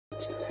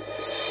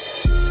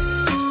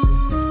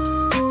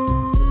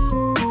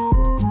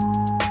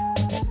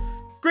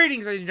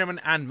Greetings, ladies and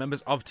gentlemen, and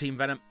members of Team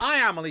Venom. I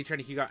am Elite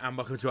Trainer Hugo, and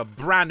welcome to a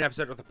brand new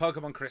episode of the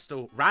Pokemon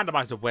Crystal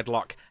Randomizer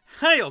Wedlocke.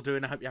 How y'all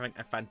doing? I hope you're having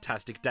a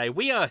fantastic day.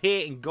 We are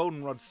here in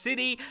Goldenrod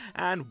City,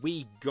 and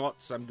we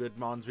got some good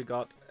mons. We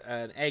got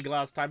an egg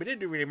last time. We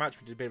didn't do really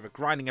much. We did a bit of a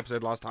grinding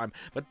episode last time,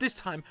 but this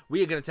time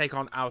we are going to take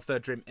on our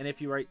third Dream. And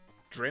if you are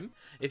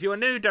if you are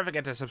new, don't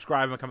forget to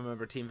subscribe and become a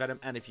member of Team Venom.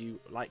 And if you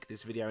like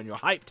this video and you're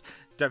hyped,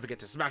 don't forget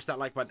to smash that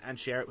like button and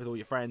share it with all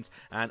your friends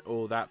and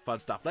all that fun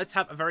stuff. Let's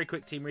have a very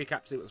quick team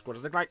recap, see what the squad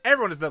look like.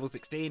 Everyone is level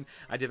 16.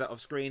 I did that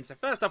off screen. So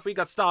first off, we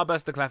got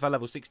Starburst the Cleffa,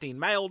 level 16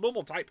 male,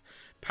 normal type,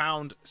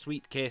 Pound,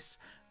 Sweet Kiss,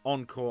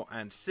 Encore,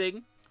 and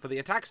Sing for the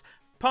attacks.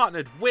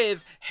 Partnered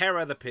with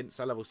Hera the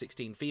Pinsir, level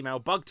 16 female,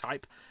 bug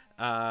type,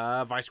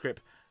 Vice Grip,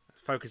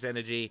 Focus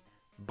Energy,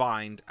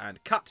 Bind,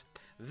 and Cut.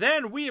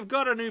 Then we've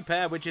got a new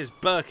pair, which is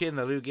Birkin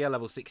the Lugia,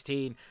 level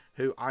 16,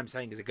 who I'm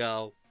saying is a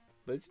girl,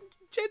 but it's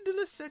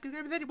genderless, so I can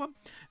go with anyone.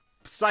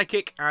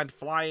 Psychic and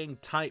Flying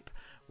type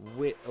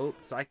with... Oh,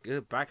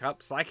 back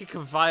up. Psychic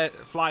and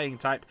Flying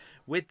type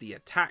with the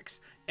attacks.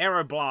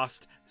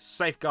 Aeroblast,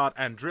 Safeguard,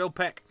 and Drill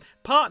Peck.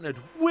 Partnered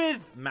with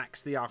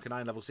Max the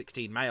Arcanine, level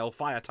 16 male,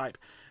 Fire type,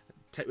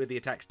 with the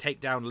attacks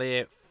Takedown,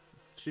 Leer,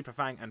 Super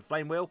Fang, and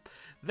Flame Wheel.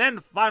 Then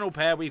final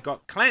pair, we've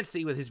got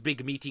Clancy with his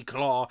big meaty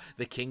claw,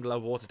 the Kingler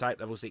water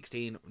type, level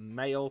 16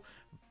 male,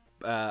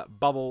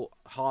 Bubble,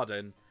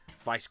 Harden,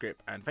 Vice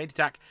Grip, and Feint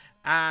Attack.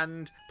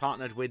 And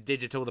partnered with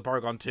Digital the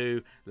Porygon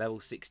 2, level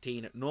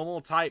 16 normal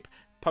type,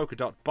 Polka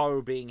Dot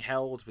Bow being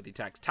held with the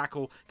attacks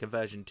Tackle,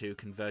 Conversion 2,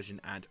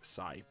 Conversion, and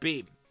Psy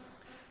Beam.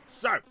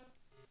 So,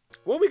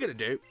 what we're going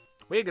to do,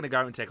 we're going to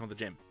go and take on the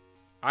gym.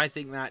 I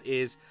think that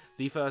is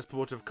the first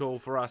port of call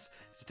for us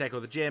to take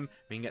on the gym.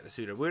 We can get the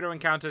Sudowoodo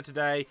encounter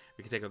today.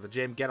 We can take on the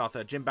gym, get our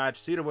third gym badge,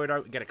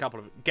 Sudowoodo, and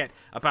get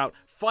about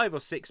 5 or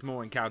 6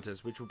 more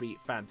encounters, which will be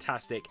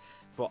fantastic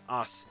for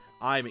us.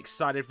 I'm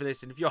excited for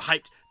this, and if you're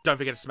hyped, don't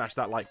forget to smash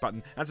that like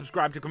button and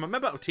subscribe to become a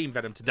member of Team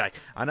Venom today.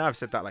 I know I've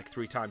said that like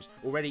 3 times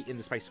already in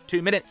the space of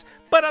 2 minutes,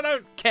 but I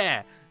don't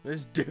care.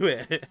 Let's do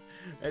it.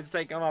 Let's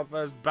take on our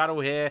first battle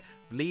here.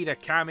 Leader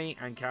Cammy,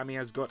 and Cammy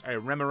has got a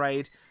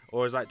Remoraid,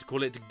 or as I like to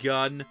call it,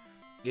 Gun.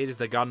 It is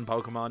the gun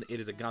Pokemon.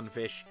 It is a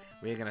gunfish.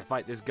 We're going to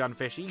fight this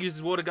gunfish. He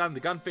uses water gun. The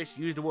gunfish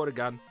used a water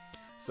gun.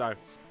 So,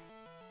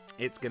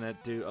 it's going to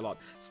do a lot.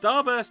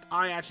 Starburst,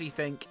 I actually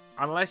think,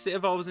 unless it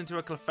evolves into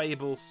a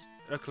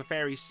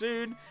Clefairy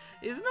soon,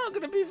 is not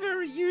going to be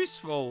very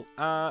useful.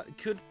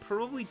 Could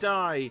probably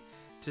die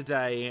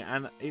today,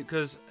 and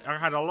because I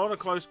had a lot of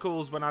close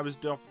calls when I was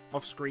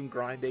off-screen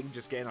grinding,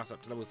 just getting us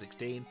up to level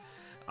 16.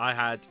 I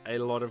had a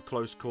lot of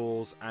close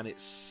calls, and it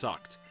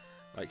sucked.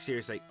 Like,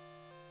 seriously.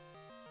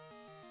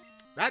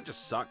 That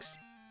just sucks.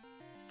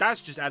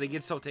 That's just adding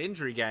insult to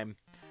injury game.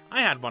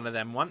 I had one of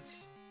them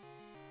once.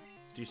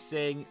 Let's do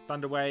Sing,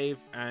 Thunder Wave,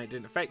 and it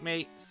didn't affect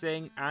me.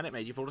 Sing, and it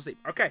made you fall asleep.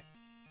 Okay.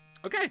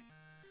 Okay.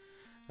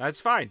 That's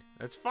fine.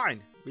 That's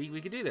fine.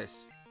 We can do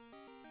this.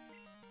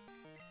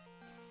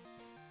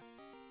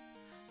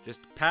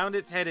 Just pound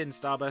its head in,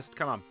 Starburst.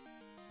 Come on.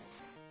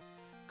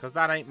 Because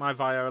that ain't my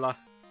Viola.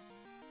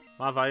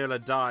 My Viola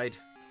died.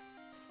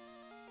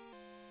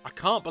 I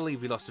can't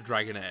believe we lost to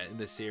Dragonair in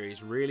this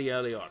series really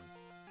early on.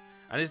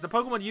 And it's the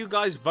Pokemon you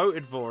guys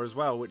voted for as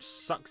well, which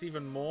sucks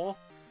even more.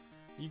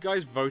 You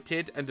guys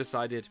voted and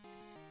decided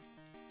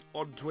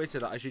on Twitter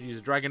that I should use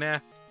a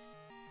Dragonair.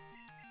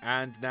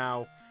 And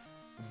now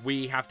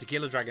we have to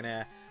kill a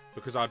Dragonair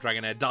because our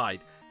Dragonair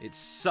died. It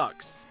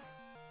sucks.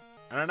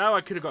 And I know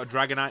I could have got a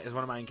Dragonite as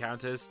one of my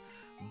encounters.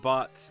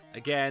 But,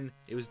 again,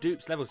 it was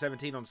dupes level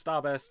 17 on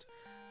Starburst.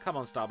 Come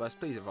on, Starburst,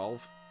 please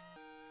evolve.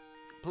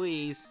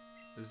 Please.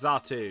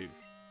 Xatu.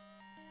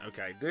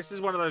 Okay, this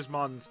is one of those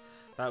mons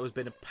that has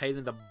been a pain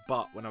in the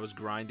butt when I was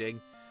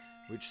grinding,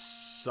 which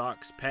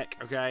sucks. Peck.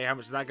 Okay, how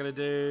much is that going to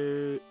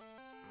do?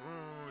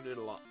 It did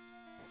a lot.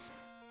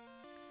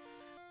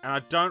 And I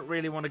don't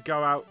really want to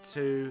go out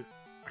to...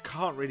 I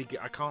can't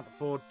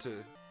afford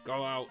to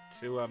go out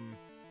to...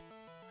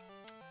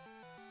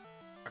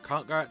 I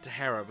can't go out to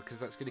Hera because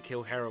that's going to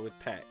kill Hera with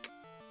Peck.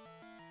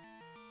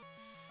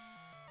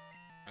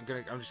 I'm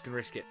just going to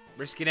risk it.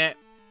 Risking it.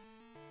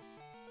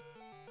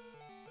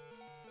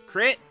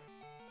 Crit.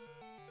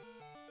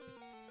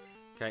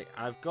 Okay,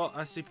 I've got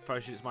a super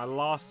potion. It's my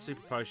last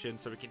super potion,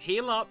 so we can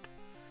heal up.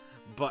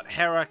 But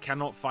Hera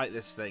cannot fight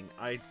this thing.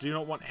 I do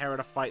not want Hera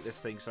to fight this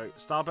thing. So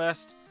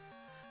Starburst,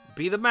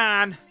 be the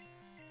man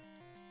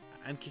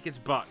and kick its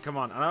butt. Come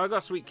on. I know I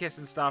got Sweet Kiss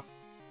and stuff.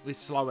 We're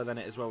slower than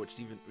it as well, which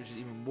is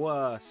even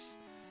worse.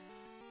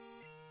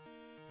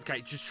 Okay,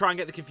 just try and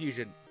get the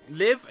confusion.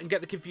 Live and get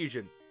the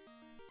confusion.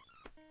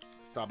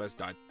 Starburst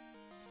died.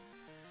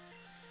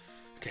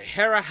 Okay,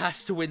 Hera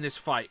has to win this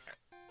fight.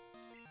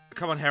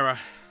 Come on, Hera.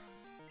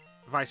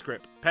 Vice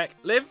Grip. Peck.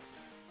 Live.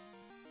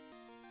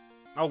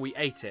 Oh, we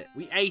ate it.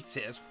 We ate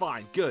it. It's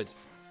fine. Good.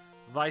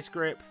 Vice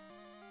Grip.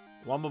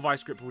 One more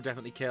Vice Grip will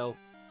definitely kill.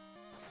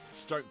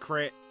 Just don't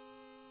crit.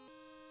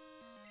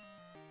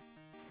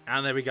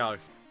 And there we go.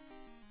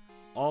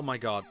 Oh my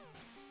god.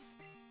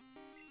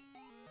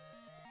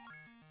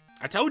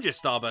 I told you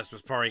Starburst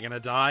was probably going to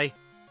die.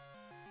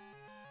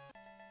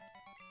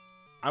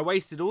 I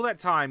wasted all that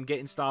time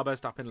getting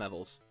Starburst up in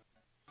levels.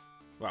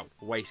 Well,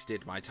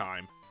 wasted my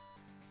time.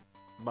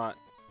 But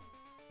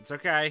it's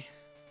okay.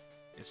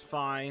 It's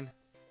fine.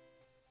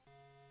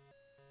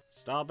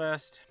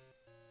 Starburst.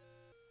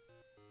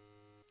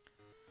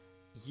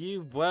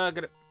 You were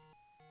gonna...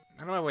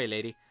 Out of my way,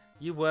 lady.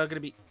 You were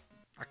gonna be...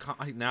 I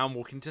can't... Now I'm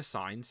walking to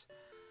signs.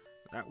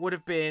 That would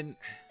have been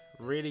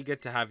really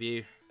good to have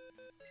you.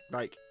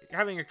 Like,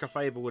 having a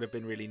Clefable would have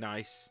been really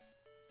nice.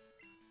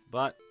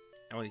 But...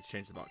 I need to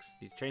change the box.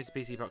 Need to change the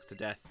PC box to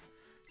death.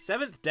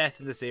 7th death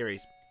in the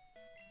series.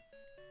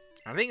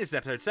 I think this is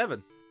episode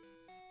 7.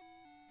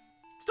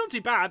 It's not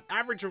too bad.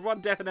 Average of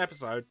 1 death an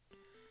episode.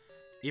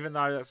 Even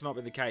though that's not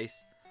been the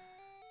case.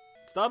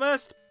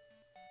 Starburst.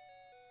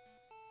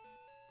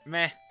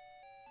 Meh.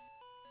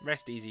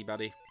 Rest easy,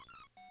 buddy.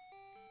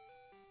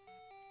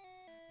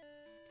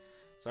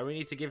 So we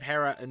need to give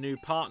Hera a new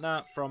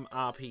partner from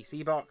our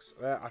PC box.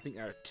 I think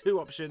there are 2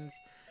 options.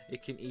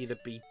 It can either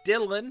be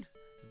Dylan,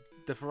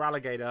 the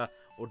Feraligatr,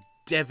 or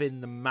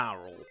Devin the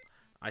Marl.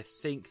 I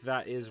think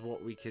that is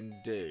what we can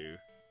do.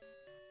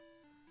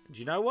 Do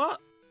you know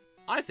what?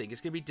 I think it's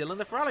going to be Dylan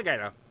the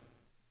Feraligatr.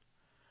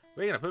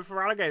 We're going to put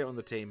Feraligatr on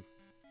the team.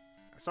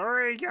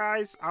 Sorry,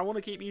 guys. I want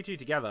to keep you 2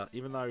 together,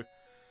 even though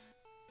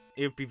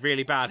it would be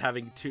really bad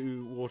having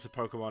 2 water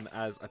Pokemon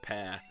as a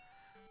pair.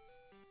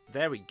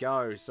 There we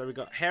go. So we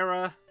got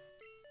Hera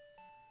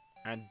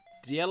and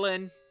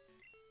Dylan.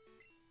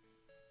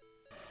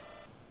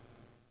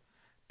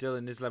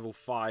 Dylan is level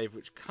 5,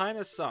 which kind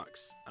of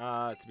sucks,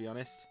 to be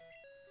honest.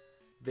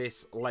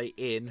 This late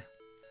in,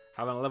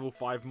 having a level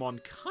 5 Mon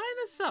kind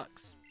of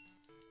sucks.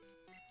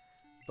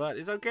 But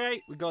it's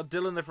okay. We got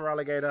Dylan the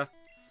Feraligatr.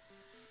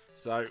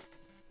 So,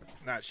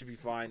 that should be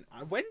fine.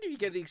 When do you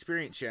get the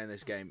experience share in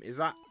this game? Is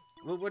that...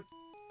 What?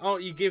 Oh,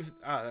 you give...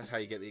 Oh, that's how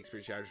you get the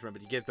experience share. I just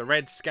remembered. You give the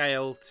red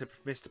scale to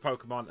Mr.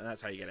 Pokemon, and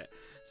that's how you get it.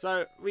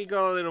 So, we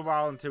got a little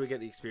while until we get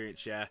the experience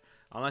share.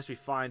 Unless we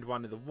find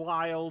one in the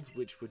wild,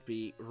 which would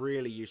be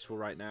really useful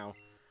right now.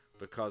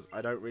 Because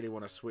I don't really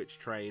want to switch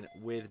train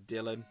with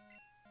Dylan.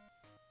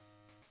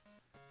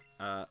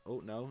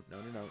 Oh, no.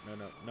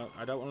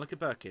 I don't want to look at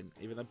Birkin,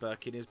 even though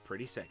Birkin is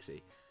pretty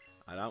sexy.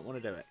 I don't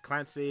want to do it.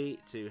 Clancy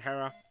to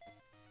Hera.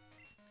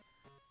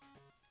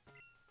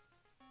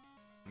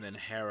 And then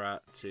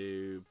Hera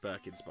to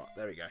Birkin spot.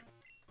 There we go.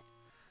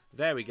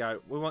 There we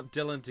go. We want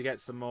Dylan to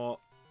get some more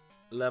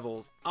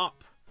levels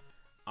up.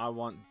 I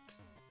want...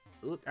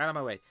 Look, out of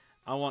my way.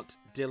 I want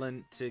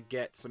Dylan to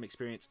get some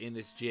experience in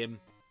this gym.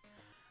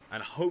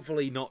 And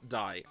hopefully not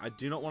die. I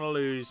do not want to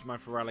lose my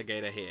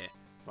Feraligatr here.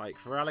 Like,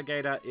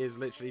 Feraligatr is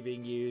literally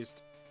being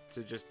used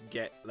to just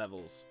get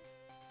levels.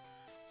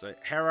 So,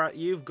 Hera,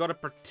 you've got to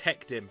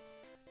protect him.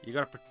 You've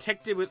got to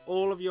protect him with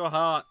all of your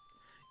heart.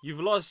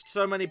 You've lost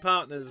so many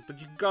partners, but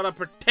you've got to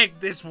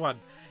protect this one.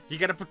 You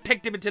got to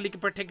protect him until he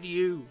can protect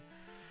you.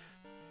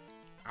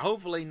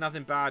 Hopefully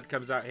nothing bad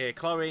comes out here.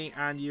 Chloe,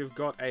 and you've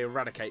got a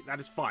Raticate. That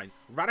is fine.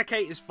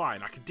 Raticate is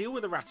fine. I can deal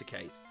with a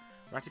Raticate.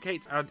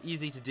 Raticates are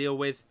easy to deal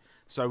with,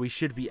 so we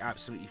should be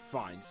absolutely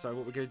fine. So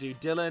what we're going to do,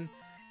 Dylan,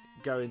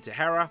 go into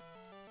Hera.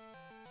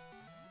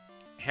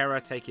 Hera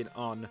taking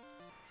on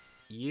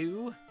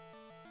you.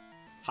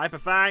 Hyper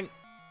Fang.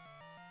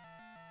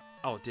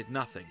 Oh, it did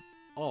nothing.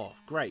 Oh,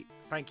 great.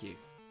 Thank you.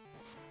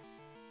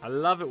 I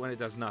love it when it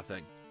does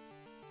nothing.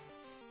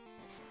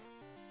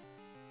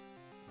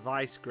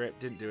 Vice Grip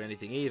didn't do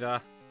anything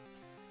either.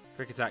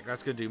 Quick Attack,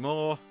 that's going to do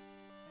more.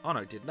 Oh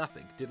no, it did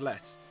nothing. It did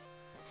less.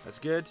 That's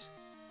good.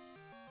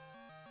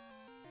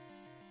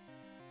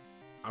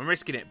 I'm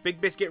risking it.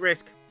 Big Biscuit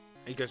risk.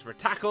 He goes for a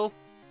Tackle.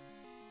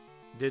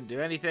 Didn't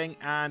do anything.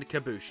 And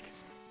Kaboosh.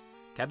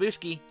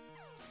 Kabushki.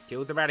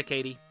 Killed the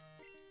Raticate.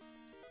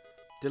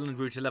 Dylan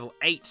grew to level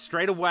 8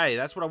 straight away.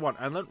 That's what I want.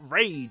 And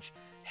Rage.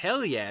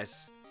 Hell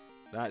yes.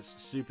 That's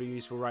super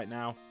useful right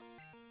now.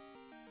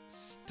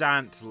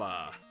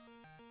 Stantler.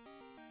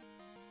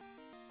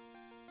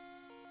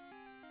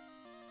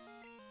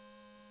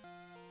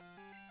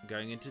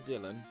 Going into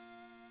Dylan.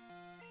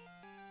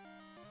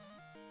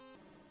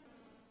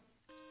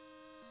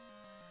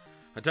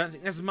 I don't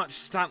think there's much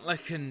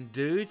Stantler can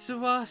do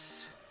to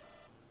us.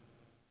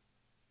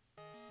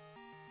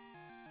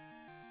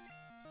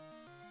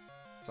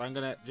 So I'm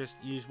going to just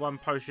use one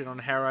potion on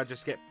Hera.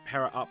 Just get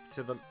Hera up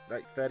to the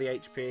like 30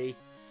 HP.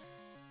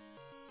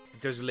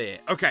 Does Leer.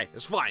 Okay,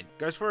 that's fine.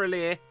 Goes for a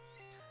Leer.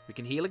 We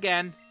can heal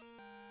again.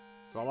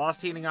 It's our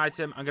last healing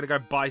item. I'm going to go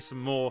buy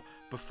some more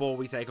before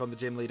we take on the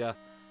gym leader.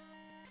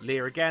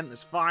 Leer again.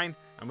 That's fine.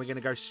 And we're going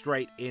to go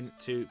straight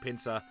into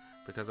Pinsir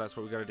because that's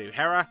what we're going to do.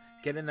 Hera,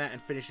 get in there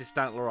and finish this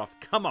Stantler off.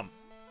 Come on.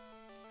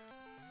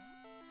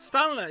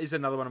 Stantler is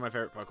another one of my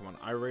favorite Pokemon.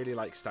 I really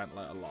like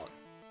Stantler a lot.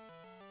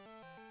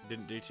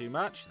 Didn't do too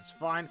much. That's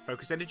fine.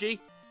 Focus Energy.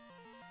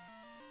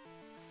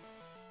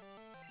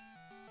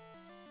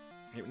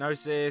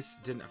 Hypnosis.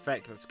 Didn't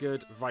affect. That's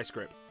good. Vice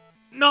Grip.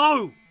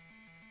 No!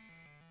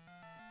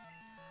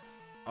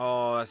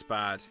 Oh, that's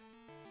bad.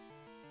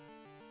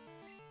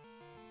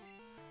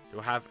 Do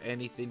I have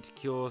anything to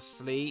cure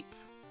sleep?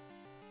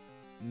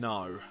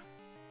 No.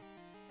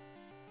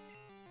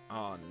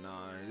 Oh no,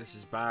 this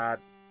is bad.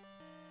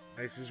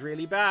 This is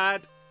really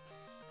bad.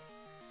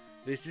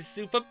 This is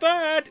super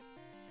bad.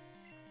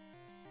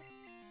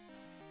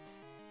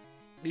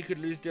 We could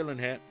lose Dylan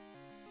here.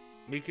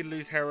 We could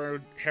lose Hera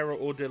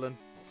or Dylan.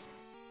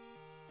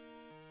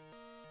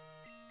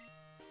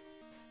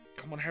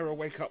 Come on, Hera,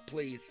 wake up,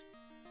 please.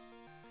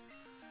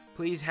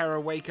 Please,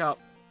 Hera, wake up.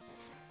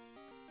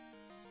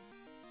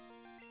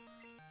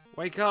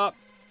 Wake up.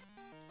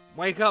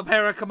 Wake up,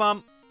 Hera, come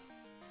on.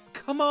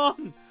 Come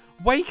on.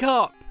 Wake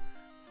up.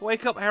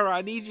 Wake up, Hera.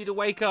 I need you to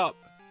wake up.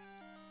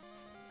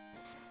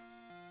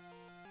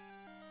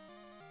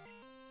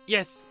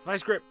 Yes.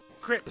 Vice grip.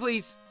 Crit,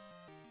 please.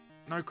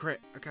 No crit.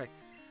 Okay.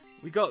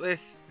 We got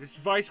this. Just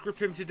vice grip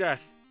him to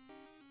death.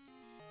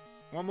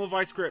 One more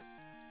vice grip.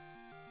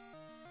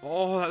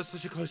 Oh, that was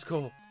such a close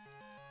call.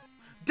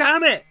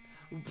 Damn it.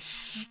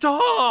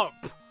 Stop.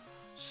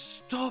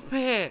 Stop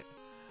it.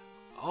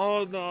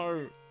 Oh,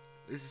 no.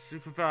 This is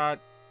super bad.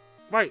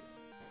 Wait.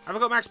 Have I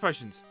got max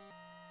potions?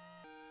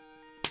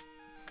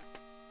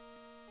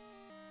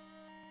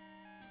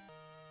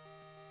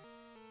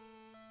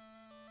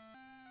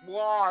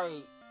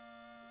 Why?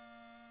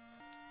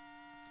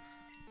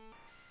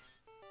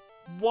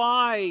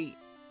 Why?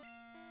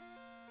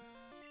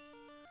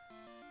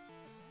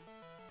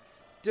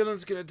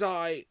 Dylan's gonna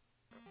die.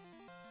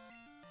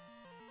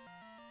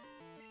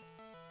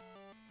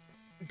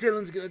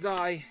 Dylan's gonna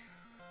die.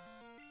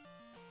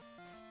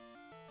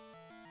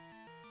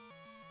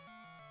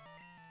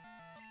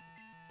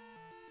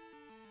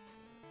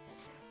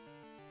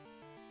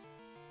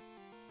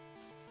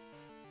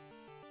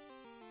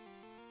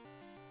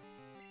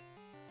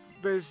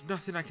 There's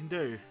nothing I can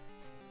do.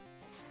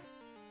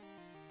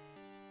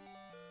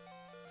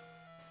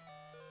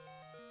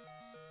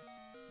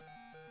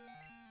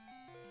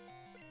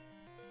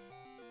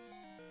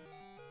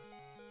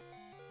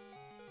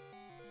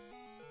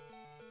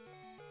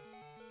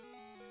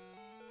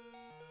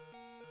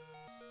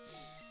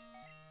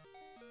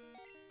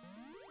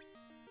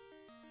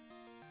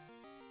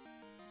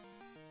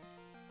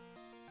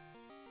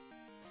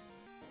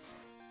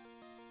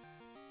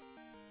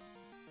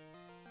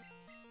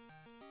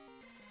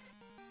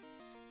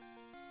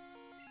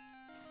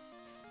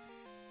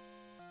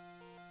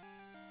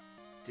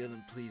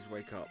 Dylan, please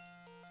wake up.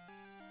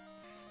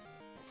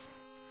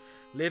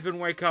 Live and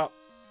wake up.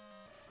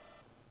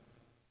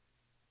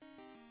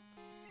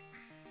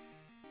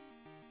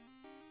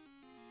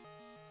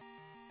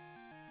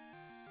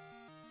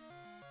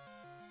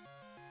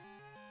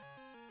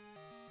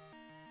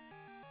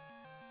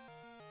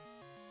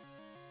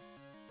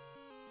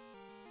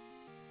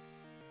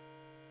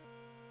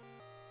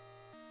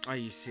 Are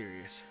you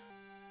serious?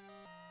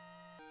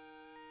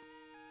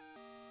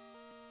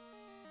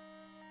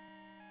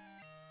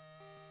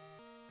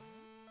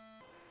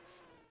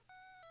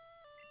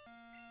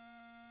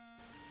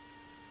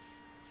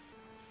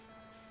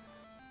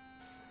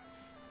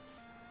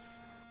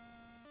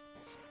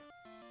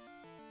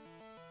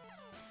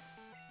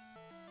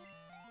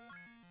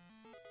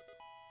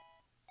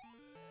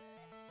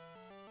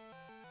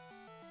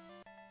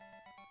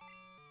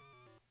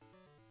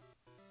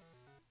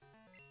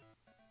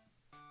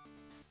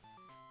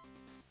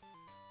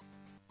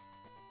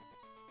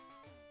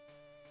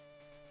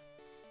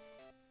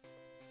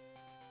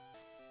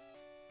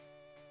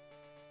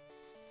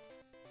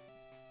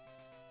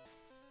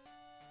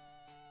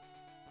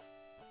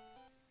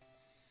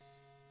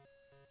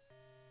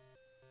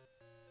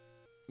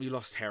 We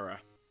lost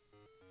Hera.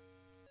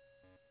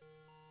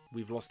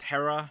 We've lost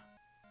Hera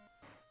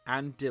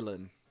and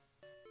Dylan.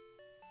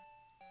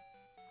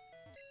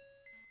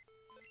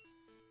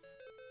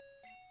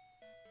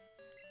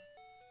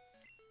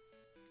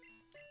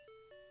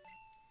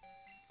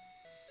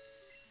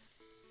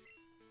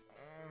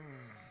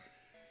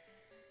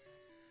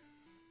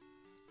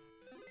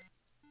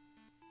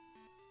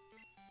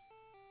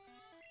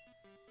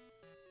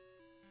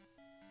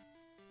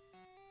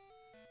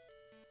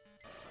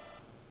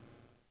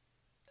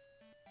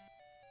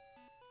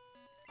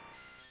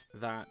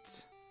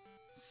 That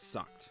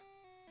sucked.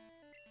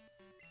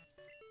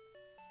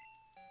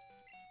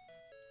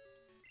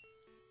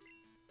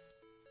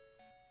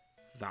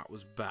 That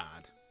was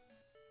bad.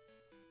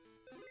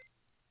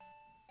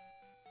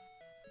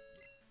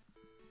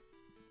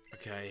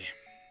 Okay.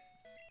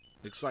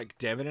 Looks like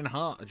Devin and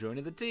Hart are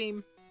joining the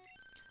team.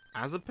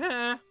 As a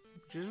pair,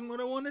 which isn't what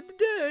I wanted to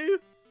do.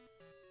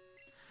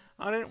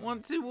 I don't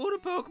want two water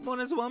Pokemon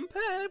as one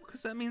pair,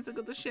 because that means I've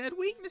got the shared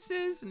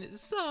weaknesses, and it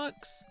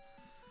sucks.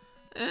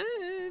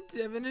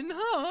 Devin and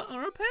Hart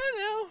are a pair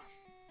now.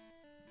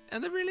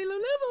 And they're really low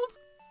leveled.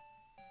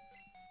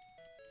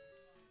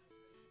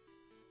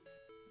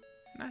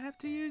 And I have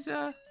to use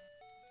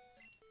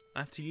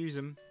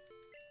them.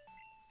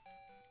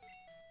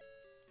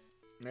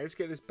 Now let's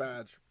get this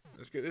badge.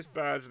 Let's get this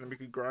badge and then we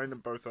can grind them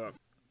both up.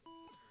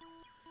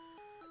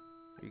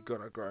 We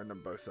gotta grind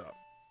them both up.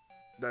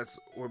 That's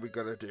what we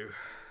gotta do.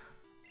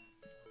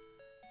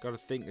 Gotta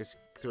think this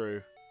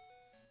through.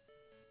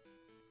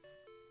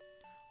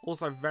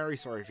 Also, I'm very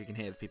sorry if you can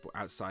hear the people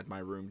outside my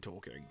room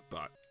talking,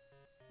 but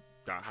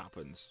that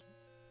happens.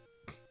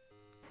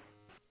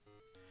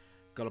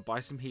 Gotta buy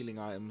some healing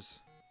items.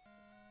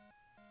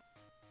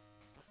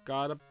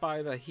 Gotta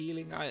buy the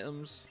healing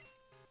items.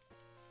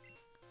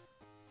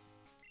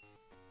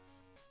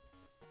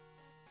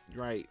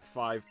 Right,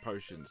 5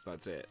 potions,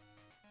 that's it.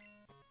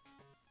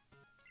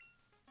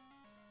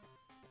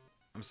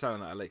 I'm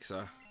selling that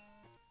elixir.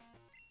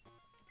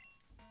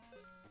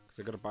 Because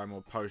I've got to buy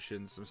more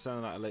potions. I'm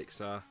selling that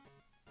elixir.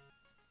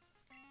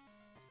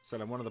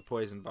 Selling one of the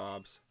poison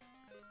barbs.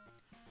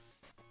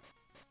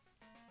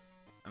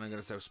 And I'm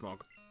going to sell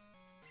smog.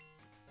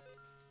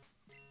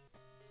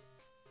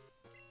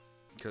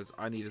 Because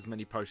I need as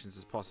many potions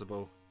as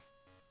possible.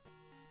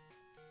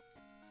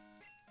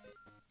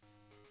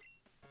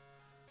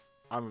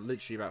 I'm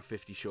literally about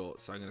 50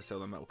 short, so I'm going to sell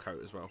the metal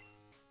coat as well.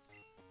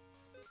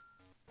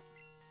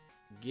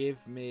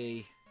 Give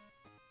me...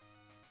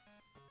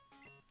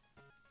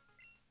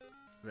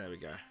 There we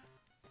go.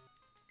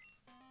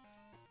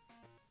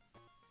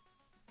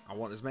 I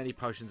want as many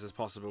potions as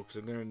possible because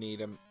I'm going to need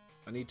them.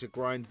 I need to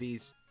grind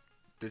these...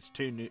 This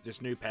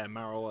new pair,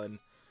 Maril and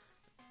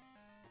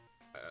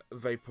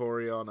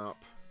Vaporeon up.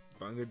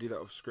 But I'm going to do that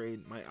off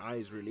screen. My eye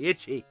is really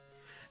itchy.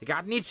 I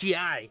got an itchy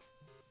eye.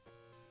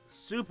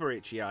 Super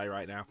itchy eye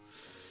right now.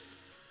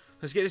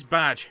 Let's get this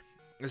badge.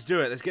 Let's do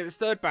it. Let's get this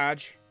 3rd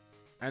badge.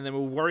 And then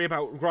we'll worry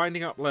about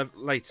grinding up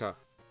later.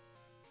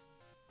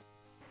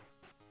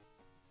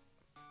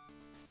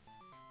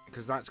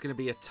 Because that's going to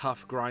be a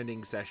tough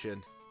grinding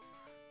session.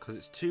 Because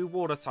it's 2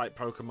 water-type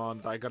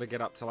Pokemon that I got to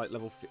get up to like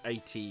level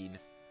 18.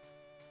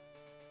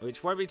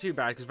 Which won't be too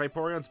bad because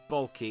Vaporeon's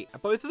bulky.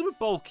 Both of them are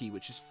bulky,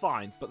 which is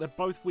fine. But they're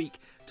both weak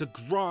to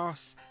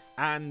grass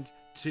and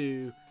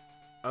to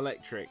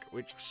electric,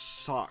 which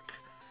suck.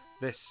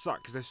 They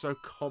suck because they're so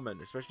common,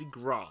 especially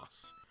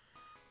grass.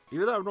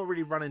 Even though I've not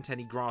really run into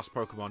any grass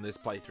Pokemon in this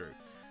playthrough.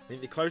 I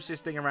think the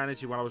closest thing I ran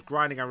into when I was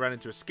grinding, I ran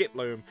into a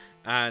Skiploom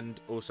and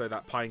also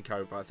that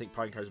Pineco, but I think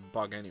Pineco's a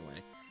bug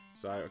anyway.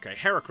 So, okay,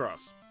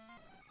 Heracross.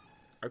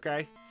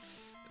 Okay.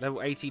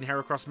 Level 18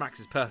 Heracross. Max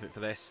is perfect for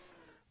this.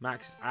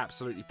 Max is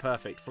absolutely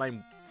perfect.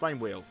 Flame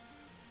Wheel.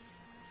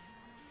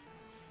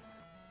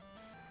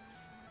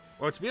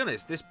 Well, to be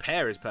honest, this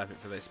pair is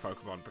perfect for this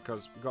Pokemon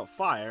because we've got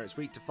fire, it's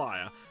weak to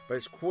fire, but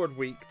it's quad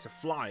weak to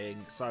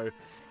flying, so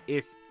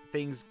if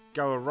things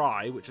go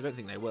awry, which I don't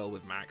think they will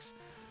with Max,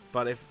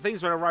 but if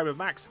things went awry with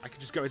Max, I could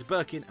just go into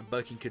Birkin, and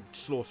Birkin could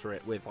slaughter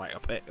it with like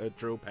a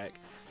Drill Peck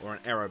or an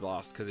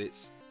Aeroblast because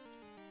it's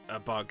a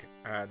bug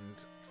and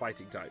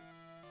fighting type.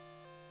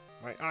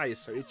 My eye is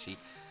so itchy.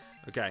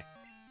 Okay.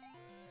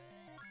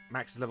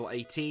 Max is level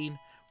 18.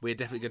 We're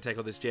definitely going to take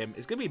on this gym.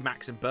 It's going to be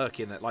Max and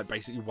Birkin that like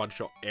basically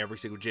one-shot every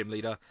single gym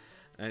leader.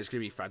 And it's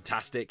going to be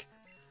fantastic.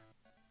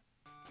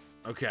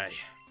 Okay.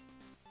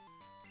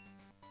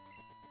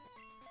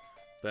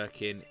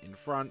 Birkin in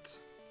front.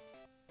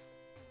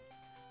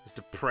 It's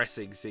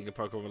depressing seeing a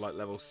Pokemon with like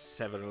level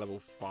 7 and level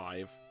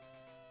 5.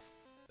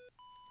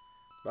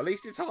 But at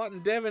least it's Heart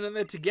and Devon and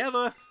they're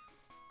together.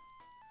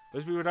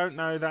 Those people who don't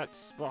know,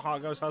 that's what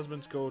Heartgo's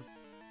husband's called.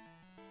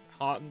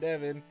 Heart and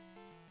Devon.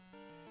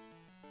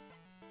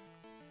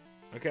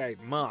 Okay,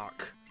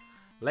 Mark.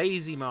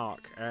 Lazy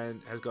Mark.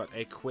 And has got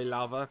a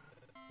Quilava.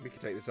 We can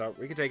take this out.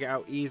 We can take it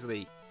out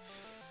easily.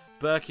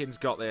 Birkin's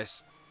got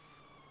this.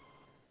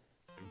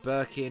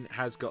 Birkin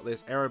has got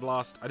this.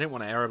 Aeroblast. I didn't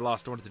want an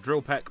Aeroblast. I wanted to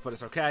Drill Peck, but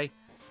it's okay.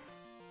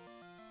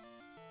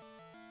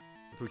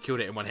 We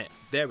killed it in one hit.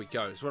 There we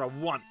go. It's what I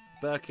want.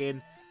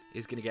 Birkin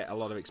is going to get a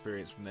lot of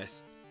experience from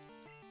this.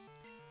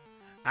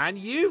 And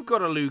you've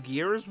got a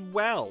Lugia as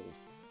well.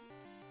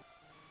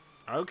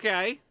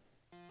 Okay.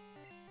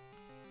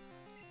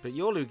 But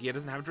your Lugia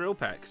doesn't have Drill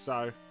Peck,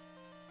 so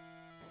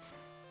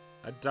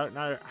I don't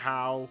know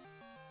how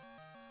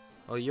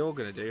well you're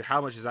going to do.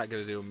 How much is that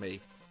going to do on me?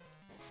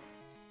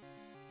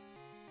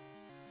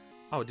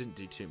 Oh, it didn't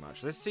do too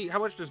much. Let's see. How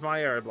much does my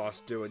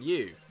Aeroblast do on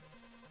you?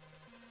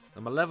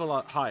 I'm a level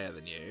higher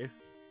than you.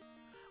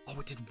 Oh,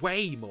 it did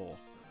way more.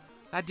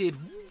 That did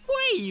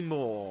way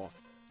more.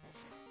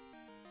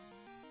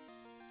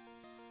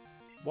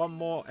 One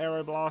more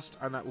Aeroblast,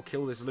 and that will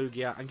kill this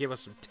Lugia and give us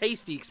some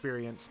tasty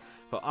experience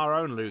for our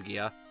own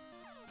Lugia.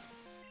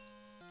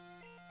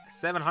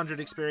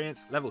 700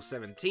 experience, level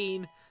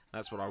 17.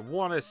 That's what I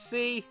want to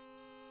see.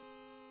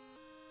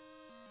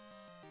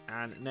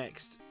 And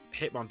next,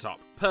 Hitmontop.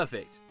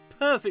 Perfect.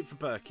 Perfect for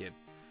Birkin.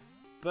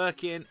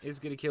 Birkin is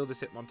going to kill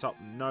this Hitmontop,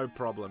 no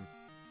problem.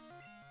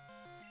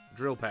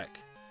 Drill Peck.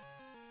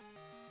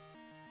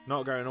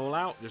 Not going all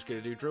out, just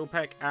going to do Drill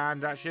Peck,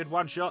 and that should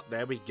one-shot.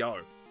 There we go.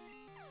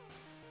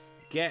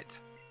 Get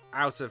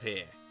out of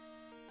here.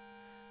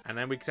 And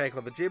then we can take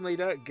on the gym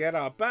leader, get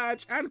our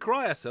badge, and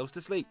cry ourselves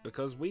to sleep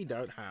because we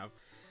don't have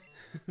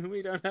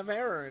we don't have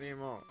Hera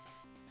anymore.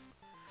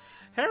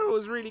 Hera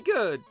was really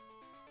good.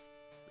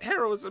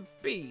 Hera was a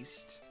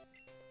beast.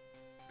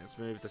 Let's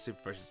move the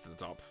super potions to the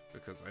top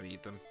because I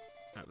need them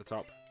at the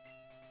top.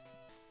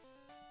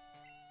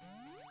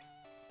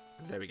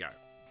 There we go.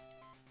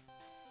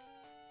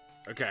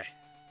 Okay.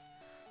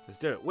 Let's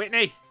do it.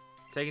 Whitney!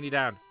 Taking you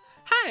down.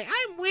 Hi,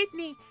 I'm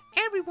Whitney.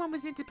 Everyone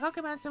was into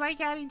Pokemon, so I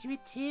got into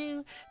it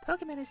too.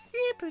 Pokemon are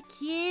super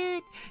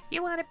cute.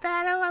 You want a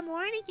battle? I'm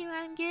warning you,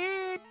 I'm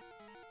good.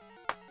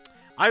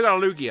 I got a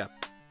Lugia.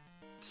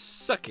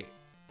 Suck it.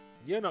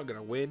 You're not going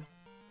to win.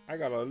 I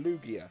got a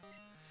Lugia.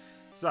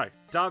 So,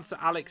 Dancer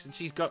Alex, and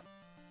she's got...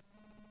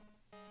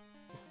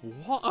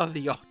 What are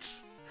the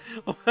odds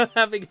of her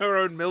having her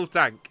own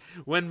Miltank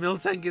when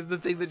Miltank is the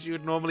thing that she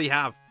would normally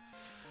have?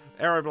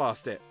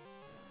 Aeroblast it.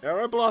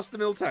 Aeroblast the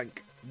Miltank.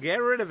 Get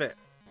rid of it.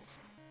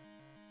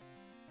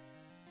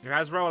 If it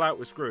has rollout,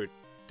 we're screwed.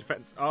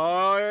 Defense.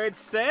 Oh,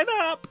 it's set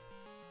up.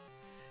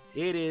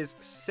 It is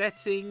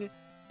setting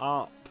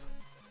up.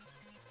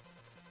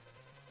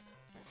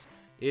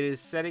 It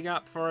is setting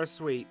up for a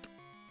sweep.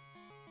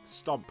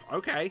 Stomp.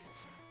 Okay.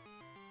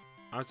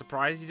 I'm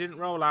surprised you didn't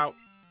roll out,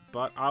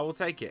 but I will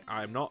take it.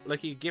 I'm not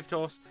looking at Gift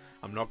Horse.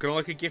 I'm not going to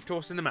look a Gift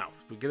Horse in the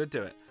mouth. We're going to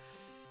do it.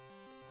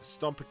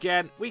 Stomp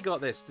again. We got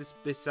this.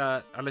 This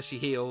unless she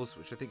heals,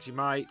 which I think she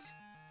might.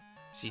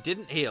 She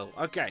didn't heal.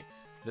 Okay.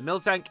 The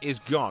Miltank is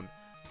gone.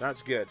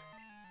 That's good.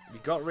 We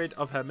got rid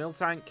of her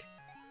Miltank.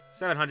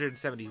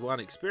 771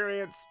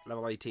 experience.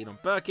 Level 18 on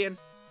Birkin.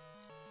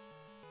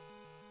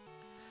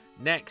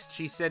 Next,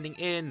 she's sending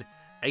in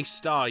a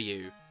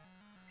Staryu.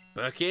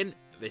 Birkin,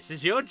 this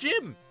is your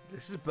gym.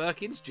 This is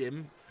Birkin's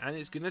gym, and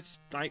it's gonna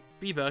like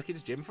be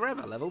Birkin's gym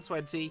forever. Level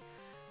 20.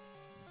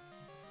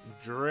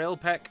 Drill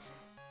Peck.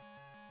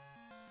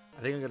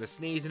 I think I'm gonna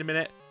sneeze in a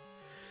minute.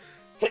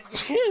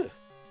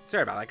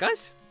 Sorry about that,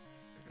 guys.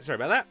 Sorry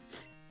about that.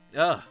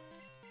 Ugh.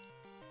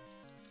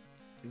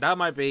 That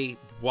might be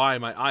why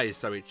my eye is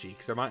so itchy,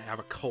 because I might have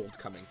a cold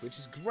coming, which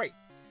is great.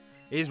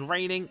 It is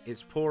raining,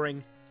 it's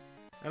pouring,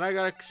 and I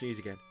gotta sneeze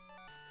again.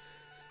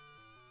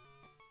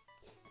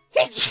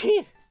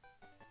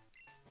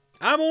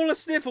 I'm all the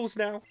sniffles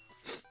now.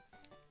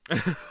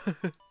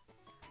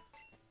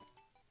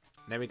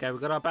 There we go, we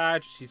got our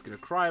badge. She's gonna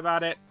cry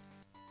about it.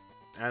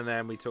 And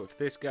then we talk to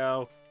this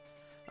girl.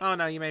 Oh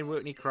no, you made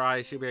Whitney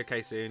cry. She'll be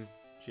okay soon.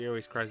 She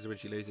always cries when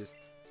she loses.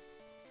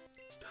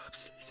 Stop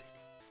sneezing.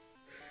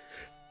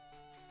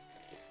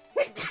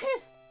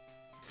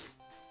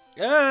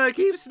 I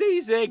keep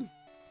sneezing.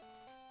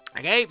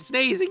 I keep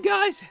sneezing,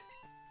 guys.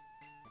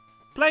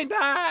 Plain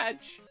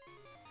badge.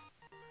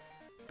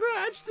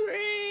 Badge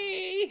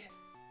 3.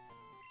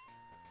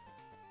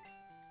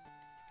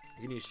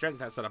 You can use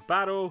strength outside of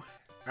battle.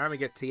 And we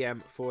get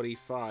TM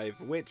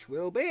 45, which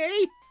will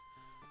be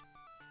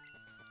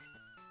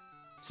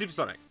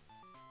Supersonic.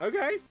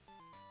 Okay.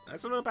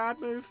 That's not a bad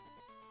move.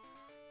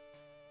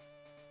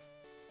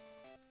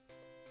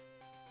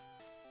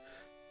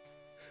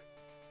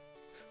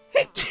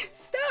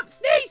 Stop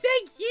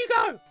sneezing,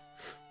 Hugo!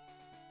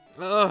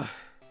 Ugh.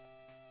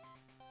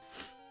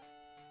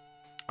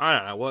 I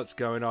don't know what's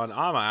going on.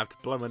 I might have to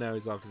blow my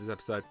nose after this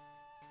episode.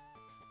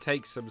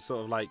 Take some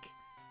sort of like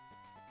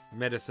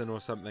medicine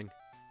or something.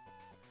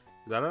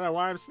 I don't know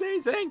why I'm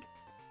sneezing.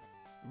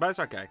 But it's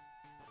okay.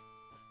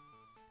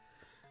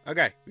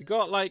 Okay, we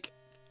got like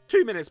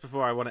 2 minutes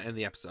before I want to end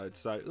the episode,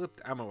 so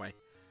out my way.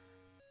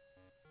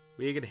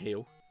 We're gonna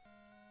heal.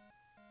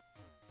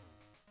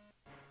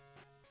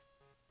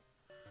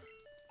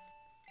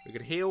 We're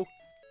gonna heal.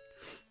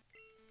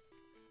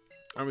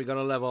 And we're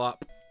gonna level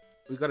up.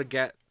 We've got to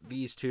get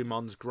these two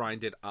mons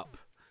grinded up.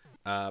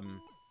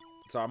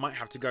 So I might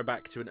have to go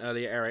back to an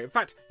earlier area. In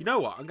fact, you know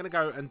what? I'm going to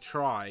go and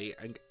try.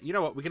 And you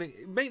know what? We're going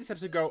to make this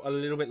episode go a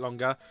little bit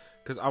longer.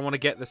 Because I want to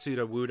get the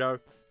Pseudo-Wudo.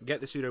 Get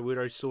the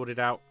Pseudo-Wudo sorted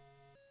out.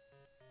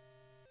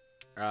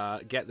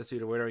 Get the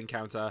Pseudo-Wudo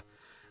encounter.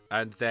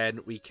 And then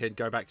we can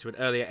go back to an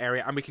earlier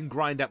area. And we can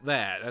grind up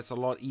there. That's a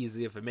lot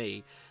easier for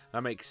me.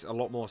 That makes a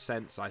lot more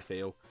sense, I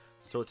feel.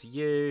 Let's talk to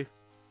you.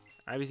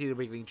 Have you seen the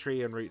wiggling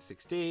tree on Route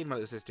 16? My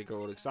little sister got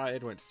all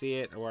excited, went to see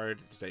it. I worried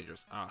it's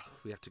dangerous. Ah,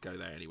 we have to go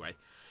there anyway.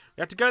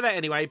 We have to go there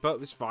anyway,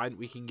 but it's fine.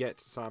 We can get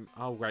some...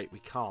 Oh, wait, we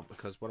can't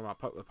because one of our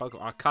Pokemon...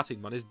 Our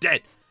cutting one is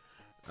dead.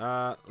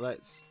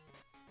 Let's...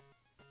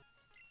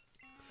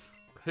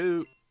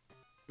 Who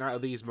out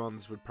of these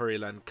mons would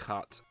Purryland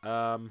cut?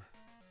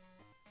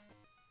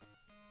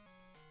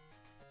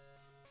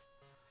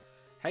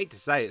 Hate to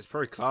say it, it's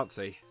probably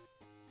Clancy.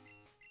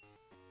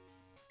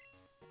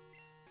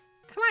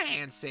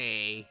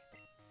 Clancy!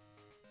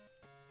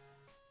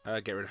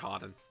 Get rid of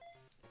Harden.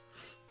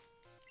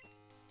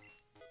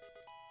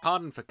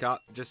 Harden for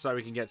cut, just so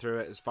we can get through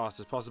it as fast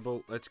as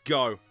possible. Let's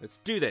go. Let's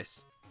do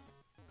this.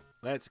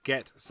 Let's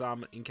get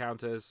some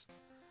encounters.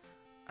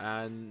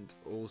 And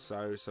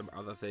also some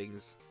other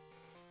things.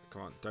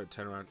 Come on, don't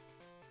turn around.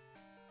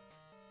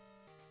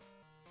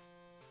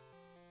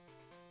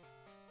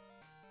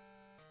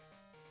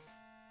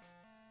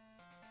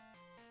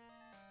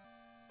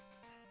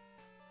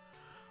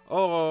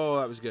 Oh,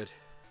 that was good.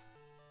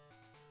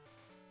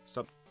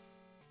 Stop.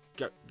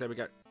 Go. There we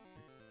go.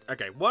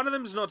 Okay, one of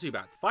them's not too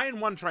bad.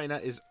 Fighting one trainer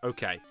is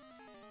okay.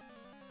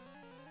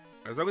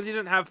 As long as he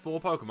doesn't have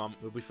 4 Pokemon,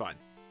 we'll be fine.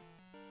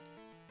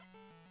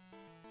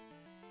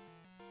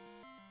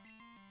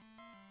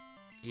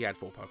 He had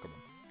 4 Pokemon.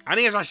 And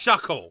he has a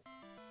Shuckle!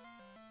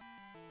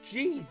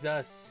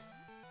 Jesus!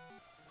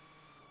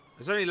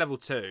 It's only level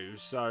 2,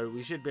 so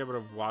we should be able to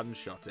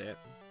one-shot it.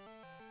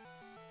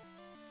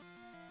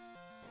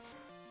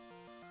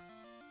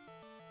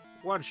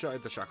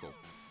 One-shotted the Shuckle.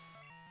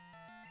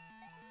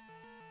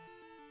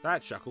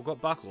 That Shuckle got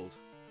buckled.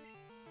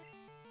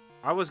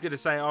 I was going to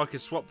say, oh, I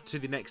could swap to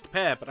the next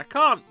pair, but I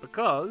can't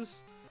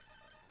because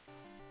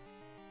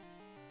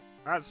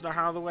that's not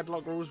how the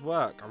Wedlocke rules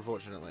work,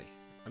 unfortunately.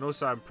 And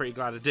also, I'm pretty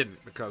glad I didn't,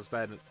 because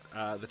then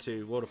the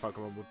 2 water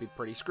Pokemon would be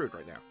pretty screwed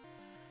right now.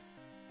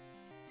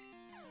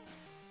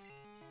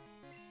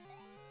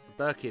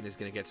 Birkin is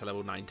going to get to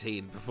level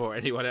 19 before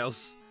anyone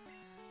else.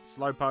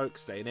 Slowpoke,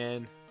 staying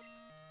in.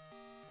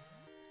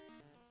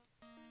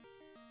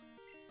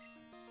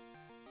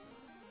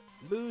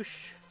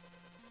 Boosh.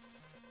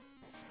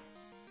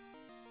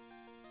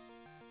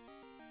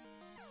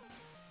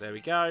 There we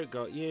go,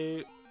 got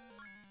you.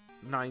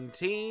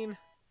 19.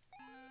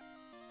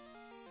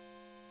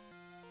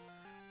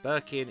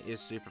 Birkin is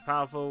super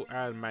powerful,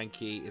 and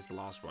Mankey is the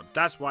last one.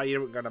 That's why you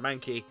don't go to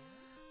Mankey,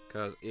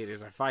 because it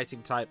is a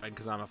fighting type, and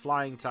because I'm a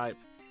flying type,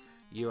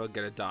 you are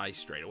going to die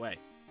straight away.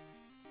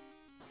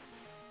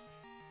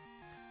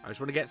 I just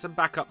want to get some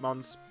backup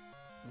mons.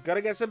 I've got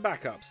to get some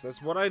backups. That's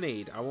what I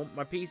need. I want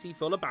my PC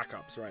full of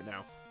backups right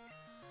now.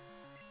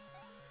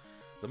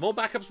 The more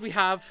backups we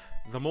have,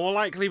 the more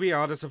likely we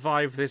are to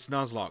survive this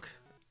Nuzlocke.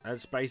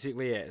 That's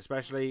basically it.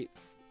 Especially,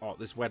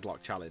 this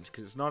Wedlocke challenge,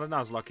 because it's not a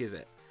Nuzlocke, is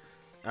it?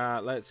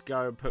 Let's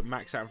go and put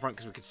Max out in front,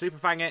 because we can Super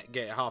Fang it,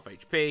 get it half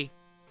HP,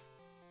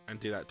 and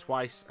do that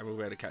twice, and we'll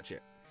be able to catch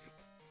it.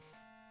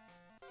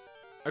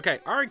 Okay,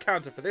 our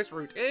encounter for this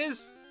route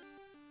is...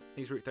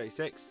 He's Route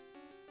 36.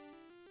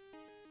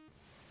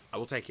 I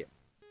will take it.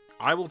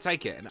 I will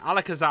take it. An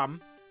Alakazam.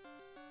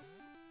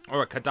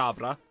 Or a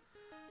Kadabra.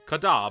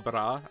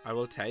 Kadabra, I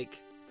will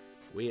take.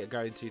 We are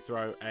going to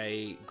throw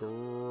a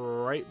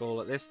great ball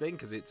at this thing,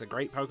 because it's a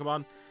great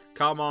Pokemon.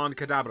 Come on,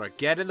 Kadabra.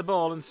 Get in the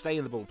ball and stay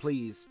in the ball,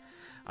 please.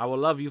 I will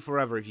love you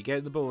forever if you get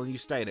in the ball and you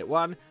stay in it.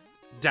 1.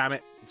 Damn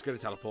it. It's going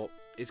to teleport.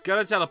 It's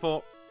going to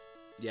teleport.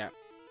 Yeah.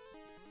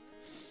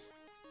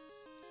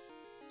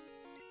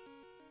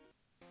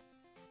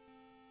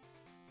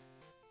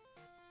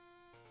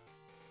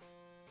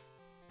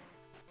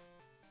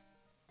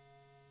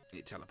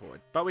 It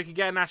teleported. But we can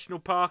get a national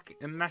park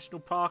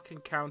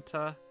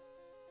encounter.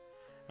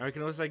 And we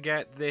can also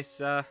get this,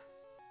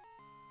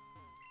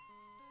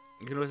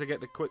 we can also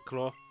get the Quick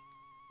Claw.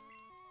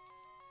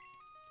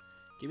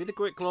 Give me the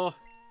Quick Claw.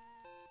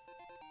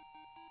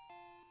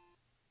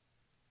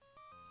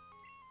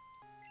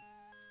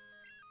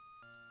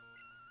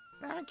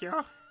 Thank you.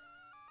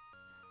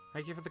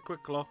 Thank you for the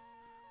Quick Claw.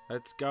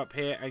 Let's go up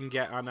here and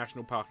get our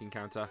national park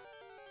encounter.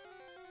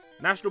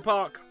 National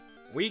park.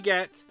 We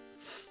get...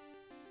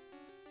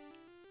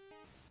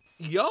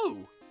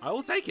 Yo! I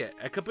will take it.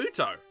 A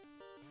Kabuto.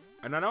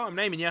 And I know I'm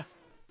naming you.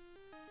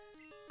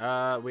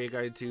 We're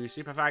going to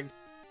Super Fang.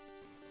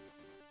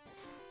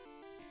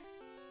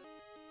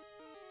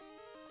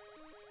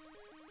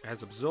 It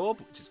has Absorb,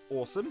 which is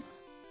awesome.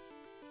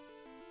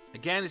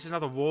 Again, it's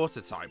another water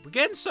type. We're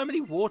getting so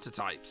many water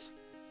types.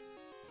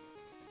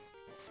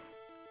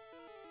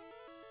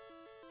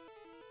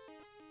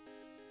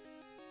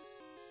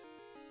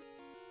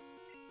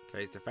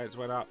 Okay, his defense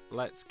went up.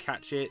 Let's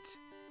catch it.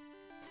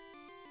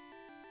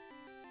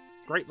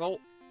 Great Volt.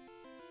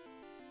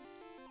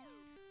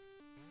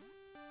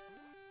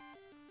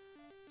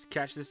 Let's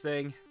catch this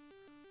thing.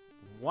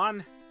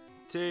 1,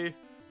 2,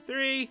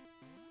 3.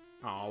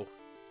 Oh.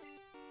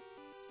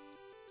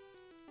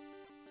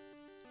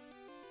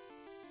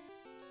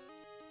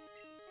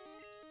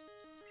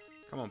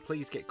 Come on,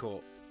 please get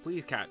caught.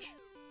 Please catch.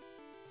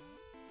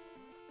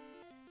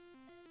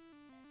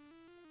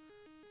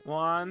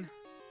 1,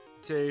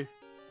 2,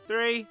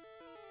 3.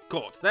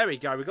 Caught. There we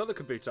go. We got the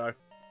Kabuto.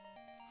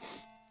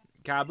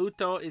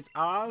 Kabuto is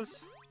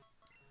ours.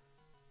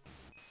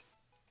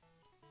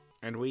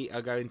 And we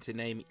are going to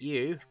name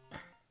you...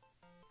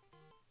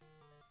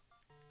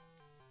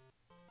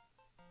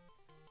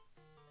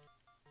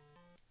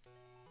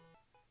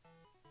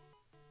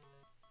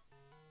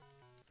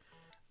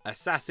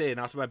 Assassin,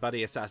 after my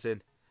buddy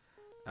Assassin,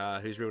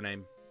 whose real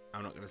name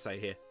I'm not going to say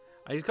here.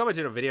 He's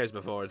commented on videos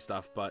before and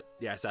stuff, but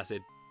yeah, Assassin.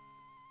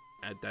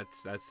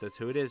 That's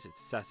who it is.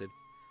 It's Assassin.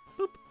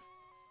 Boop.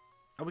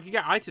 And we can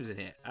get items in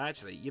here.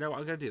 Actually, you know what?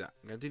 I'm going to do that.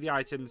 I'm going to do the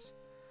items.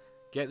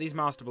 Get these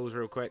Master Balls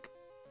real quick.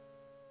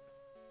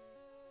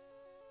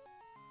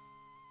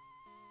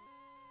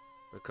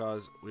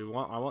 Because I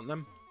want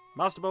them.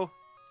 Master Ball.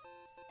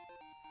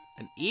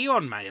 An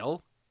Eon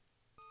Mail.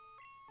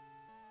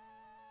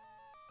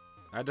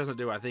 That doesn't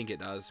do what I think it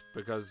does,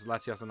 because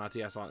Latios and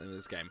Latias aren't in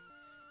this game.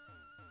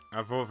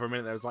 I thought for a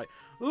minute that was like,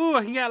 ooh,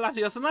 I can get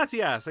Latios and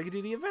Latias, I can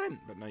do the event.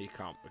 But no, you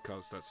can't,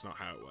 because that's not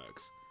how it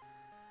works.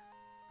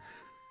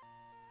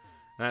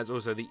 And that's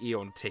also the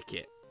Eon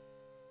ticket.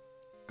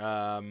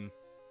 Let's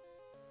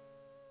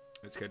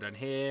go down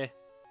here.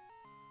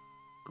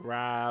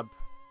 Grab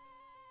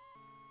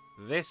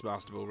this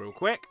Master Ball real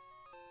quick.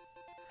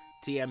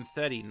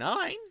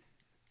 TM39?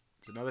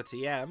 It's another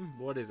TM.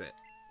 What is it?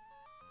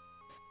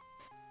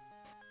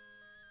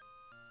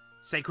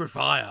 Sacred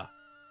Fire.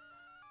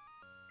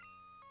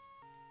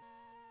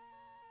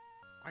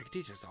 I could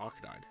teach this to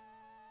Arcanine.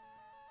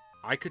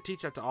 I could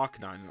teach that to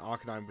Arcanine, and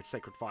Arcanine would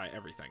Sacred Fire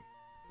everything.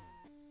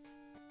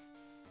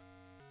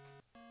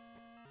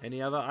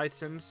 Any other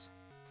items?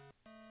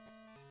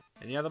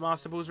 Any other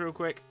Master Balls real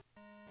quick?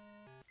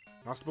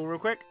 Master Ball real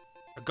quick.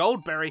 A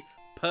Gold Berry.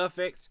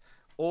 Perfect.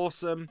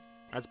 Awesome.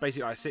 That's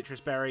basically like a citrus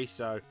berry,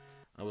 so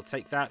I will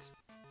take that.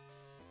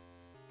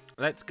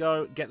 Let's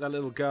go get that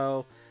little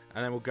girl,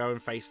 and then we'll go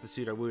and face the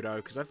Sudowoodo,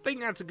 because I think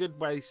that's a good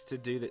way to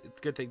do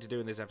that. Good thing to do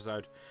in this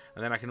episode.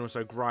 And then I can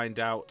also grind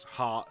out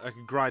Heart. I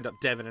can grind up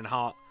Devon and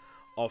Heart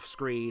off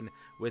screen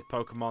with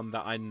Pokemon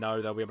that I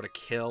know they'll be able to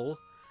kill.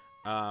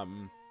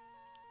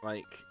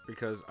 Like,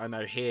 because I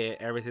know here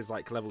everything's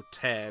like level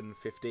 10,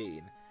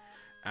 15,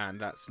 and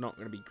that's not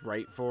going to be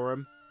great for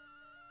them.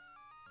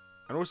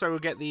 And also we'll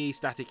get the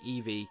Static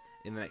Eevee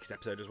in the next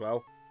episode as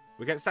well.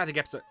 We'll get Static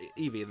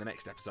Eevee in the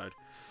next episode,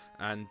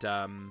 and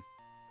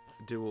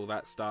do all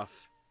that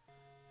stuff.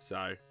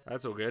 So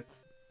that's all good.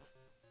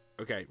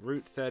 Okay,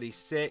 Route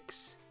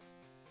 36.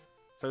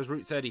 So it was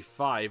Route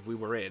 35 we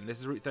were in. This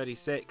is Route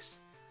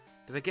 36.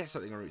 Did I get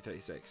something on Route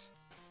 36?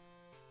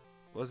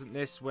 Wasn't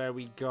this where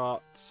we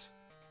got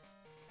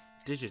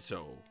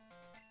Digital?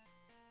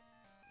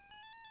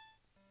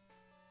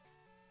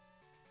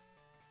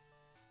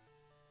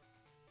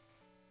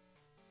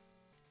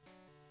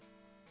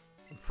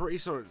 I'm pretty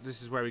sure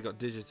this is where we got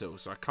Digital,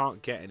 so I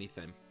can't get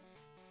anything.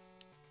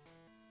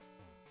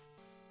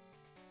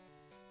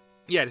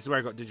 Yeah, this is where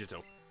I got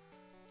Digital.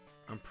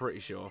 I'm pretty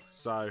sure.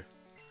 So,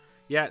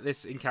 yeah,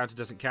 this encounter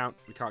doesn't count.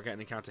 We can't get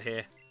an encounter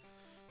here.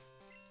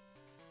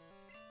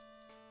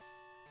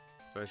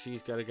 So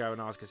she's going to go and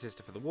ask her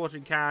sister for the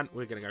watering can.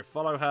 We're going to go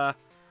follow her.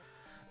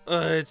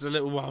 It's a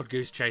little wild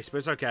goose chase, but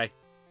it's okay.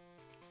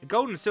 In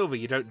Gold and Silver,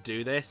 you don't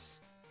do this.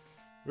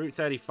 Route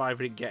 35,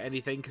 we didn't get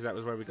anything because that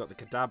was where we got the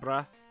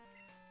Kadabra.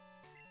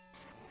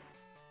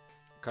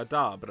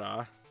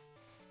 Kadabra.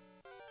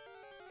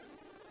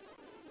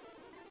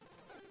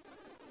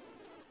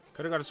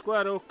 Could have got a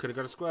Squirtle. Could have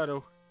got a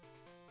Squirtle.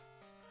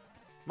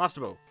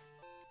 Master Ball.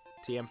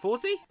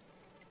 TM40?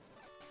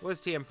 Where's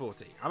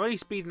TM40? I'm only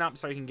speeding up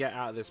so I can get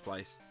out of this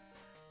place.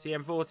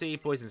 TM40,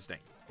 Poison Sting.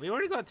 We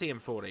already got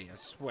TM40, I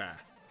swear.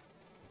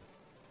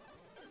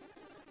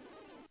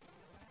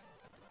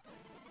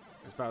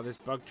 Let's battle this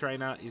Bug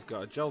Trainer. He's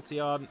got a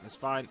Jolteon. That's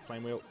fine.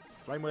 Flame Wheel.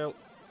 Flame Wheel.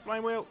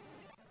 Flame Wheel.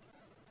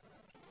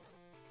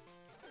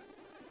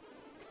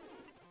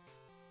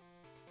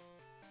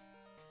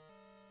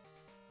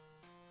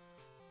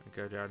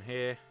 Go down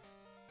here.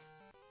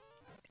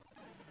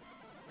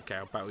 Okay,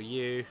 I'll battle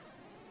you.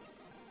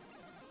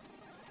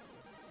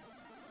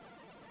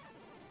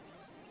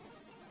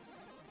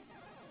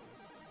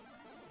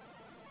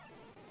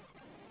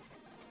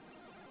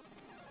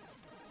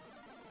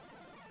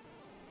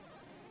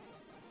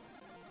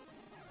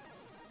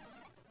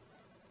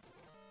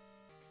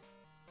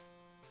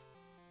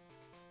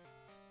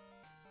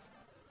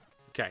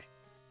 Okay.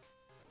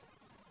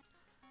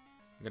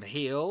 I'm gonna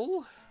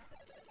heal.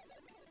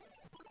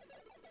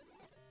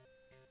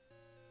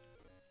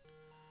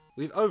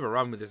 We've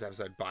overrun with this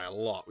episode by a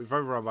lot. We've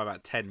overrun by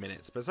about 10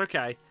 minutes, but it's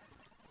okay.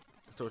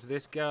 Let's talk to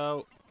this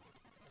girl.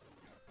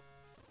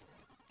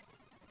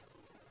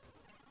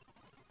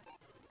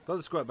 Got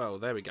the squirt bottle.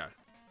 There we go.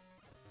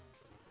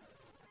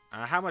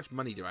 How much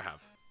money do I have?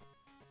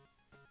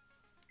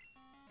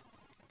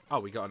 Oh,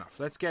 we got enough.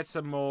 Let's get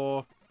some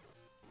more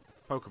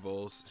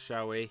Pokeballs,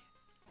 shall we?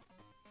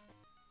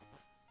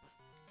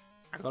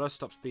 I gotta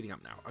stop speeding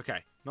up now.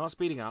 Okay, not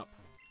speeding up.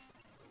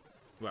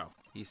 Well,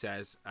 he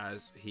says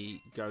as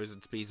he goes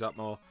and speeds up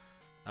more.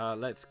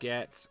 Let's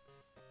get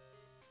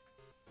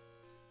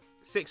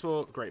 6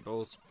 more Great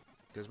Balls,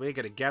 because we're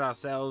going to get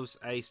ourselves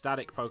a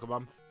static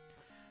Pokemon.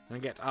 And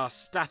get our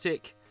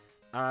static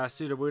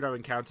Sudowoodo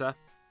encounter.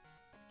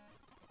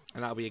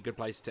 And that'll be a good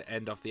place to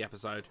end off the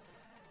episode.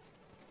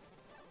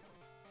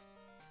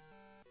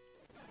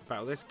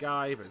 Battle this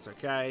guy, but it's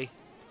okay.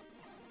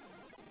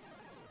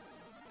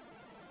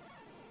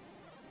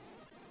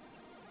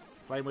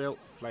 Flame Wheel,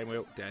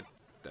 dead.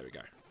 There we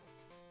go.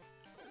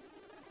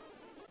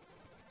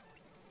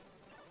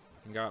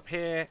 And go up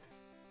here.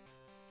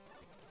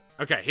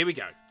 Okay, here we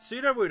go.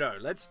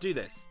 Sudowoodo, let's do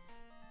this.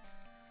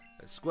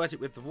 Let's squirt it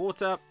with the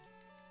water.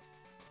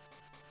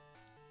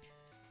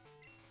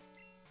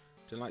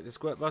 Didn't like the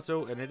squirt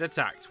bottle, and it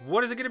attacked.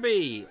 What is it going to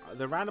be?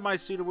 The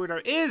randomized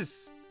Sudowoodo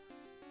is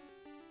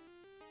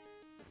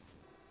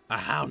a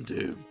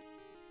Houndoom.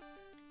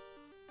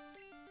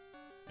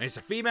 And it's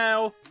a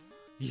female.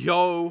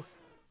 Yo,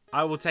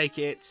 I will take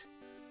it.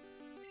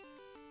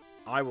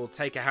 I will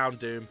take a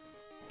Houndoom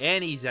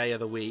any day of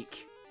the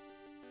week.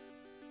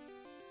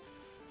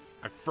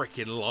 I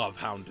freaking love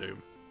Houndoom.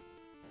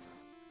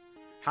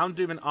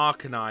 Houndoom and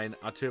Arcanine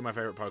are 2 of my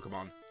favourite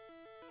Pokemon.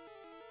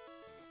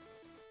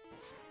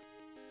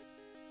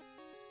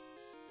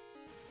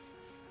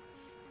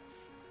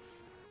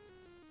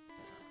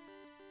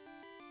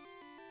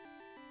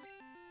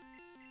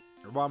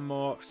 One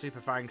more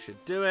Super Fang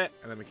should do it,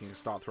 and then we can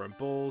start throwing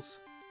balls.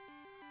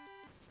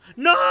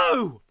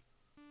 No!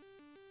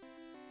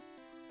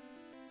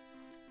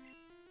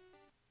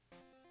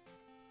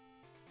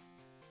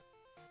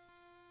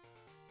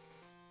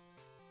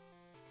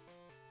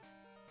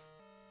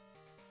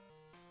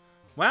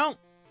 Well,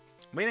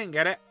 we didn't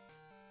get it.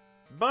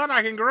 But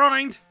I can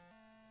grind.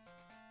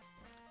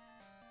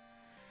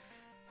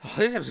 Oh,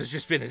 this episode's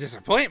just been a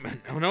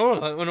disappointment on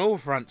all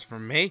fronts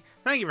from me.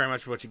 Thank you very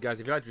much for watching, guys.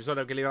 If you liked the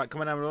episode, leave a like,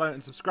 comment down below,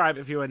 and subscribe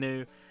if you are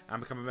new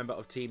and become a member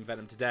of Team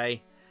Venom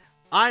today.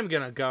 I'm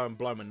going to go and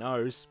blow my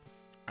nose,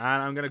 and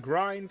I'm going to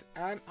grind,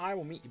 and I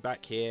will meet you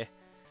back here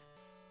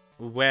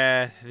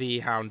where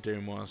the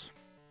Houndoom was.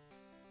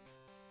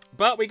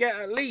 But we get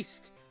at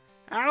least,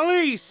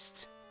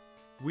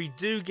 we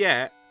do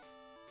get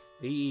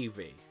the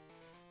Eevee.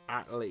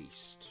 At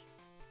least.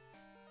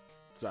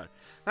 So,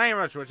 thank you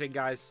very much for watching,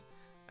 guys.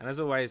 And as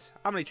always,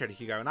 I'm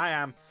Hugo, and I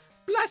am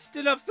blessed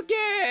enough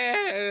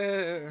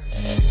again.